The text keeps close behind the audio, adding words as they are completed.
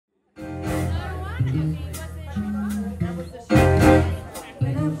If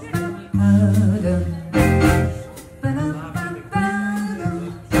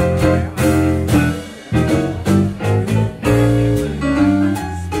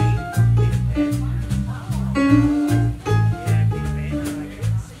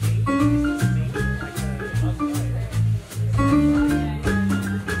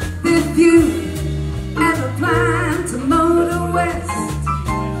you ever plan to motor west,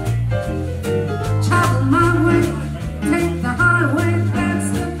 travel my way, take the highway, that's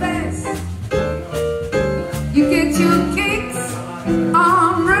the best. You get your kicks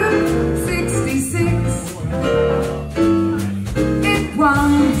on Route 66. It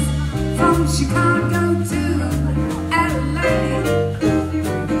runs from Chicago to LA,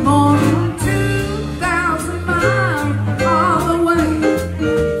 more than 2,000 miles all the way.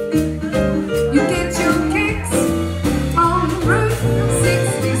 You get your kicks on Route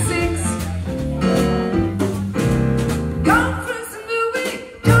 66. Go through St. Louis,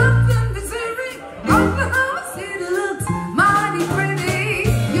 Joplin, Missouri, Oklahoma City looks mighty pretty.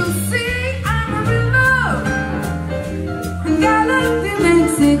 You'll see Amarillo and Gallup, New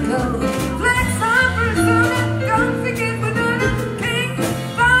Mexico.